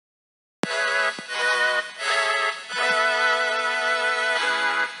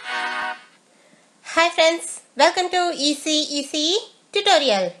friends, welcome to ECE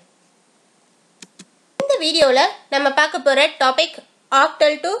tutorial. இந்த வீடியோல நம்ம பார்க்க போற topic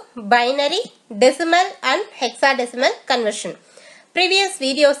octal to binary, decimal and hexadecimal conversion. Previous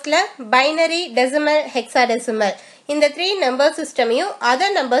videosல binary, decimal, hexadecimal இந்த 3 number systemையும்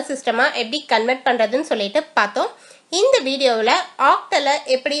other number systema எப்படி கன்வெர்ட் பண்றதுன்னு சொல்லிட்டு பார்த்தோம். இந்த வீடியோல octal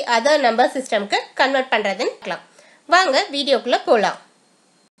எப்படி other number systemக்கு கன்வெர்ட் பண்றதுன்னு பார்க்கலாம். வாங்க வீடியோக்குள்ள போலாம்.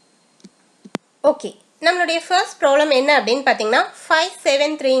 ஓகே, நம்மளுடைய ஃபர்ஸ்ட் ப்ராப்ளம் என்ன அப்படின்னு பார்த்தீங்கன்னா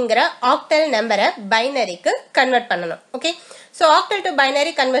 573ங்கிற ஆக்டல் நம்பரை பைனரிக்கு கன்வெர்ட் பண்ணணும். Okay, so octal to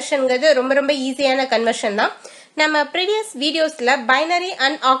binary கன்வர்ஷனுங்கிறது ரொம்ப ஈஸியான கன்வர்ஷன் தான். நம்ம ப்ரீவியஸ் வீடியோஸில் பைனரி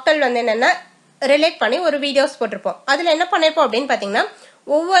அண்ட் ஆக்டல் வந்து என்னென்னா ரிலேட் பண்ணி ஒரு வீடியோஸ் போட்டிருப்போம். அதில் என்ன பண்ணிருப்போம் அப்படின்னு பார்த்தீங்கன்னா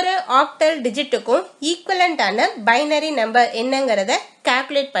ஒவ்வொரு ஆக்டல் டிஜிட்டுக்கும் ஈக்குவலண்டான பைனரி நம்பர் என்னங்கிறத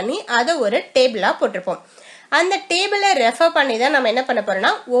கால்குலேட் பண்ணி அதை ஒரு டேபிளாக போட்டிருப்போம். அந்த டேபிளை ரெஃபர் பண்ணி தான் நம்ம என்ன பண்ண போறோம்னா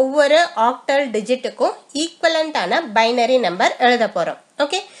ஒவ்வொரு ஆக்டல் டிஜிட்டுக்கும் ஈக்குவலண்டான பைனரி நம்பர் எழுத போறோம்.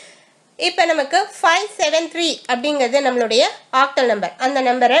 ஓகே, இப்போ நமக்கு 573 அப்படிங்கிறது நம்மளுடைய ஆக்டல் நம்பர். அந்த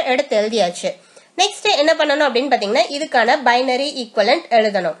நம்பரை எடுத்து எழுதியாச்சு. நெக்ஸ்ட் என்ன பண்ணணும் அப்படின்னு பார்த்தீங்கன்னா இதுக்கான பைனரி ஈக்குவலண்ட்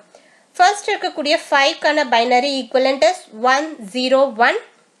எழுதணும். ஃபர்ஸ்ட் இருக்கக்கூடிய 5க்கான binary equivalent is 101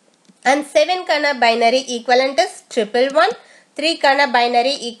 and 7க்கான binary equivalent is 111, 3க்கான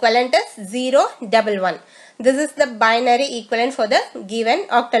binary equivalent is 011. This is the binary equivalent for the given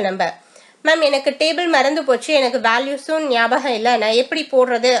octal number. Ma'am எனக்கு டேபிள் மறந்து போச்சு, எனக்கு வேல்யூஸும் ஞாபகம் இல்லை, நான் எப்படி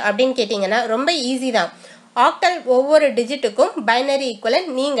போடுறது அப்படின்னு கேட்டிங்கன்னா ரொம்ப ஈஸி தான். ஆக்டல் ஒவ்வொரு டிஜிட்டுக்கும் பைனரி ஈக்குவலண்ட்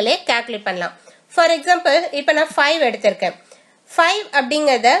நீங்களே கால்குலேட் பண்ணலாம். ஃபார் எக்ஸாம்பிள் இப்போ நான் 5 எடுத்திருக்கேன். 5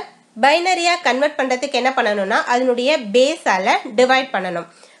 அப்படிங்கிறத பைனரியாக கன்வெர்ட் பண்ணுறதுக்கு என்ன பண்ணணும்னா அதனுடைய பேஸால் டிவைட் பண்ணணும்.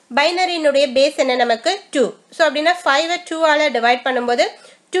 பைனரியினுடைய பேஸ் என்ன நமக்கு 2. ஸோ அப்படின்னா 5ஐ 2ஆல் டிவைட் பண்ணும்போது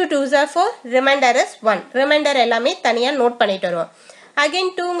 2 2s are 4, remainder is 1. remainder எல்லாமே தனியாக நோட் பண்ணிட்டு வருவோம். அகைன்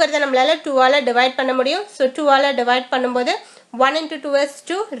 2ங்கிறத நம்மளால 2ஆல் டிவைட் பண்ண முடியும். ஸோ 2ஆல் டிவைட் பண்ணும்போது 1 into 2 is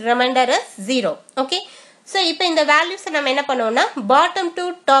 2, remainder is 0. Okay, so இப்போ இந்த வேல்யூஸை நம்ம என்ன பண்ணுவோம்னா பாட்டம் டு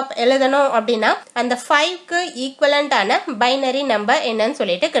டாப் எழுதணும் அப்படின்னா அந்த 5க்கு ஈக்குவலண்டான பைனரி நம்பர் என்னன்னு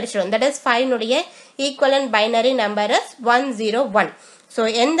சொல்லிட்டு கிடைச்சிடும். That is 5னுடைய equivalent binary number is 101. So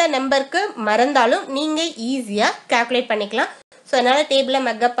எந்த நம்பருக்கு மறந்தாலும் நீங்கள் ஈஸியாக கால்குலேட் பண்ணிக்கலாம். ஸோ அதனால் டேபிளை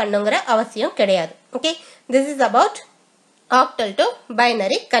மக்கப் பண்ணுங்கிற அவசியம் கிடையாது. Okay, this is about octal to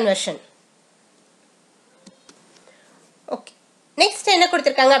binary conversion. Okay, next என்ன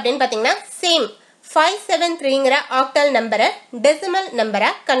கொடுத்துருக்காங்க அப்படின்னு பார்த்தீங்கன்னா சேம் 573ங்கிற ஆக்டல் நம்பரை டெசிமல்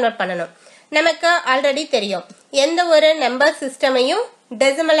நம்பரை கன்வெர்ட் பண்ணணும். நமக்கு ஆல்ரெடி தெரியும் எந்த ஒரு நம்பர் சிஸ்டமையும்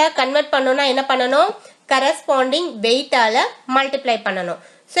டெசிமலாக கன்வெர்ட் பண்ணணும்னா என்ன பண்ணணும், கரஸ்பாண்டிங் வெயிட்டால் மல்டிப்ளை பண்ணணும்.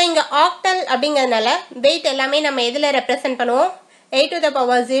 ஸோ இங்கே ஆக்டல் அப்படிங்கிறதுனால வெயிட் எல்லாமே நம்ம எதில் ரெப்ரசென்ட் பண்ணுவோம், 8 to the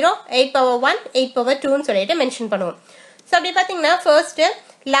power 0, 8 power 1, 8 power 2ன்னு சொல்லிட்டு மென்ஷன் பண்ணுவோம். ஸோ அப்படி பார்த்தீங்கன்னா ஃபர்ஸ்ட்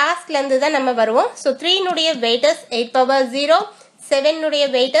லாஸ்ட்லேருந்து தான் நம்ம வருவோம். So 3னுடைய wait is 8 power 0, 7னுடைய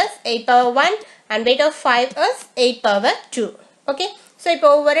wait is 8 power 1 and weight of 5 is 8 power 2. Okay, so இப்போ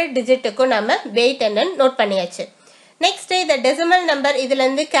ஒவ்வொரு டிஜிட்டுக்கும் நம்ம வெயிட் என்னன்னு நோட் பண்ணியாச்சு. நெக்ஸ்ட் இந்த டெசிமல் நம்பர்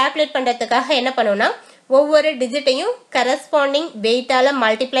இதுலேருந்து கால்குலேட் பண்ணுறதுக்காக என்ன பண்ணுவோம்னா ஒவ்வொரு டிஜிட்டையும் கரஸ்பாண்டிங் வெயிட்டால்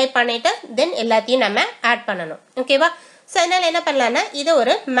மல்டிப்ளை பண்ணிட்டு தென் எல்லாத்தையும் நம்ம ஆட் பண்ணணும். ஓகேவா? ஸோ அதனால் என்ன பண்ணலாம்னா இதை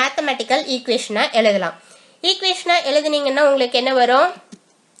ஒரு மேத்தமெட்டிக்கல் ஈக்குவேஷனாக எழுதலாம். ஈக்குவேஷனாக எழுதுனீங்கன்னா உங்களுக்கு என்ன வரும்,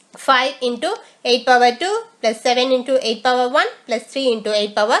 5 into 8 power 2 plus 7 into 8 power 1 plus 3 into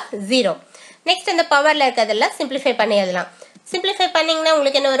 8 power 0. Next அந்த பவரில் இருக்கிறதெல்லாம் சிம்பிளிஃபை பண்ணி எழுதலாம். சிம்பிளிஃபை பண்ணிங்கன்னா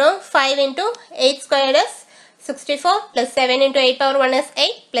உங்களுக்கு என்ன வரும், 5 into 8 squared is 64 plus 7 into 8 power 1 is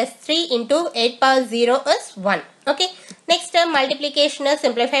 8 plus 3 into 8 power 0 is 1. Okay, next multiplication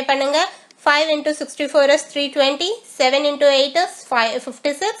simplify பண்ணுங்க. 5 into 64 is 320, 7 into 8 is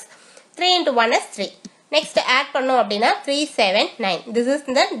 56, 3 into 1 is 3. Next add பண்ணோம் அப்படின்னா 379. This is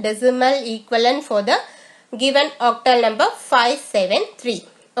the decimal equivalent for the given octal number 573.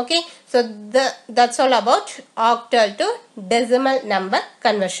 Okay, so that's all about octal to decimal number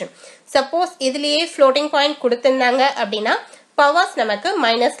conversion. Suppose இதுலேயே floating point கொடுத்துருந்தாங்க அப்படின்னா powers நமக்கு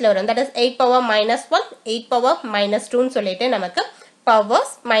மைனஸில் வரும். That is 8 power -1, 8 power -2ன்னு சொல்லிட்டு நமக்கு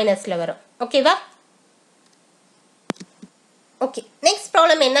பவர்ஸ் மைனஸில் வரும். ஓகேவா? ஓகே, நெக்ஸ்ட்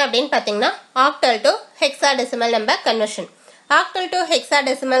ப்ராப்ளம் என்ன அப்படின்னு பார்த்தீங்கன்னா octal to hexadecimal number conversion. Octal to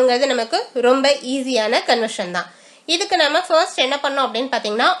ஹெக்ஸாடெசிமல்ங்கிறது நமக்கு ரொம்ப ஈஸியான கன்வர்ஷன் தான். இதுக்கு நம்ம ஃபர்ஸ்ட் என்ன பண்ணோம் அப்படின்னு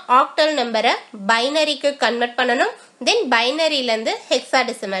பார்த்தீங்கன்னா ஆக்டல் நம்பரை பைனரிக்கு கன்வெர்ட் பண்ணணும், தென் பைனரியிலேருந்து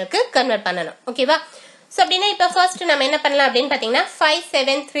ஹெக்ஸாடெசிமலுக்கு கன்வெர்ட் பண்ணணும். ஓகேவா? ஸோ அப்படின்னா இப்போ ஃபர்ஸ்ட் நம்ம என்ன பண்ணலாம் அப்படின்னு பார்த்தீங்கன்னா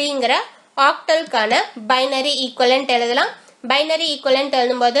 573ங்கிற ஆக்டலுக்கான பைனரி ஈக்குவலண்ட் எழுதலாம். பைனரி ஈக்குவலண்ட்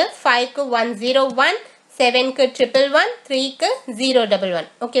எழுதும்போது 5க்கு 101, 7க்கு 111, 3க்கு 011.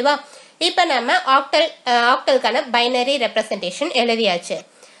 ஓகேவா? இப்போ நம்ம ஆக்டலுக்கான பைனரி ரெப்ரசன்டேஷன் எழுதியாச்சு.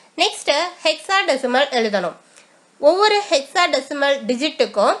 நெக்ஸ்ட் ஹெக்ஸாடெசிமல் எழுதணும். ஒவ்வொரு ஹெக்ஸாடெசிமல்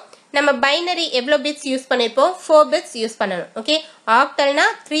டிஜிட்டுக்கும் நம்ம பைனரி எவ்வளோ பிட்ஸ் யூஸ் பண்ணிருப்போம்? 4 பிட்ஸ் யூஸ் பண்ணணும். ஓகே, ஆக்டல்னா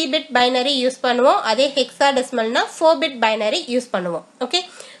 3 பிட் பைனரி யூஸ் பண்ணுவோம், அதே ஹெக்ஸாடெசிமல்னா 4 பிட் பைனரி யூஸ் பண்ணுவோம். ஓகே,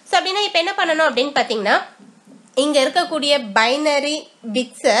 ஸோ அப்படின்னா இப்போ என்ன பண்ணணும் அப்படின்னு பார்த்தீங்கன்னா, இங்க இருக்கக்கூடிய பைனரி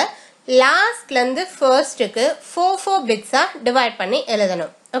பிட்ஸை லாஸ்ட்லேருந்து ஃபர்ஸ்ட்டுக்கு 4 பிட்ஸாக டிவைட் பண்ணி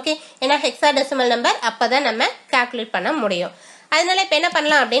எழுதணும். ஓகே, ஏன்னா ஹெக்ஸாடெசிமல் நம்பர் அப்போ தான் நம்ம கால்குலேட் பண்ண முடியும். அதனால இப்போ என்ன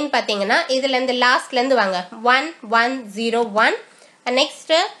பண்ணலாம் அப்படின்னு பார்த்தீங்கன்னா, இதுலேருந்து லாஸ்ட்லேருந்து வாங்க 1 1 0 1,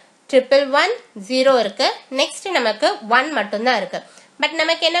 நெக்ஸ்ட்டு 111 0 இருக்கு, நெக்ஸ்ட் நமக்கு 1 மட்டும்தான் இருக்கு. பட்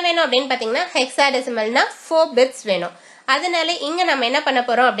நமக்கு என்ன வேணும் அப்படின்னு பார்த்தீங்கன்னா, ஹெக்ஸாடெசிமல்னா 4 பிட்ஸ் வேணும். அதனால இங்க நம்ம என்ன பண்ண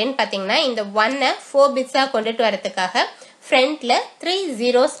போறோம் அப்படின்னு பார்த்தீங்கன்னா, இந்த 1-ஐ 4 பிட்ஸா கொண்டுட்டு வரதுக்காக ஃப்ரண்ட்ல 3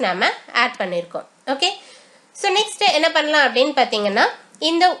 zeros நாம ஆட் பண்ணியிருக்கோம். ஓகே, ஸோ நெக்ஸ்ட் என்ன பண்ணலாம் அப்படின்னு பார்த்தீங்கன்னா,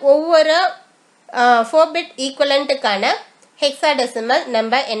 இந்த ஒவ்வொரு 4 பிட் ஈக்குவலண்ட்டுக்கான ஹெக்ஸாடெசிமல்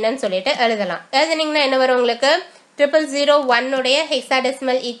நம்பர் என்னன்னு சொல்லிட்டு எழுதலாம். எழுதுனீங்கன்னா என்ன வரும் உங்களுக்கு? 0001 உடைய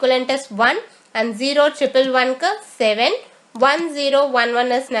hexadecimal equivalent is 1 and 0111க்கு 7,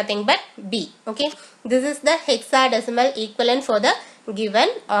 1011 is nothing but B. Okay, this is the hexadecimal equivalent for the given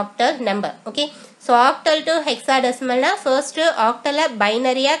octal number. Okay, so octal to hexadecimal na first octal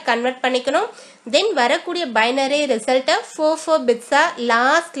binary convert பண்ணிக்கணும், then வரக்கூடிய binary result 4 bits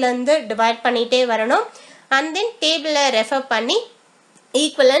lastல இருந்து divide பண்ணிட்டே வரணும், and then table refer பண்ணி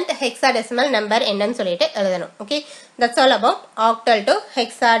equivalent hexadecimal number என்னன்னு சொல்லிட்டு எழுதணும். Okay, that's all about octal to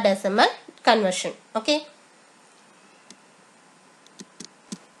hexadecimal conversion. Okay,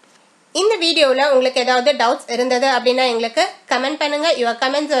 இந்த வீடியோல உங்களுக்கு ஏதாவது டவுட்ஸ் இருந்தது அப்படின்னா எங்களுக்கு கமெண்ட் பண்ணுங்க. Your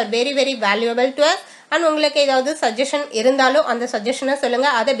comments are very very valuable to us. And உங்களுக்கு ஏதாவது சஜஷன் இருந்தாலும் அந்த சஜஷனை சொல்லுங்க,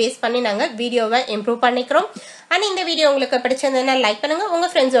 அதை பேஸ் பண்ணி நாங்கள் வீடியோவை இம்ப்ரூவ் பண்ணிக்கிறோம். அண்ட் இந்த வீடியோ உங்களுக்கு பிடிச்சிருந்ததுன்னா லைக் பண்ணுங்க, உங்க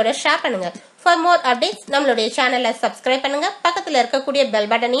ஃப்ரெண்ட்ஸோட ஷேர் பண்ணுங்க. ஃபார் மோர் அப்டேட்ஸ் நம்மளுடைய சேனலை சப்ஸ்கிரைப் பண்ணுங்க, பக்கத்தில் இருக்கக்கூடிய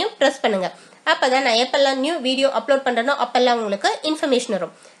பெல் பட்டனையும் ப்ரெஸ் பண்ணுங்க. அப்பதான் நான் எப்பெல்லாம் நியூ வீடியோ அப்லோட் பண்றேனோ அப்பெல்லாம் உங்களுக்கு இன்ஃபர்மேஷன்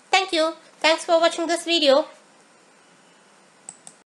வரும். தேங்க்யூ. தேங்க்ஸ் ஃபார் வாட்சிங் திஸ் வீடியோ.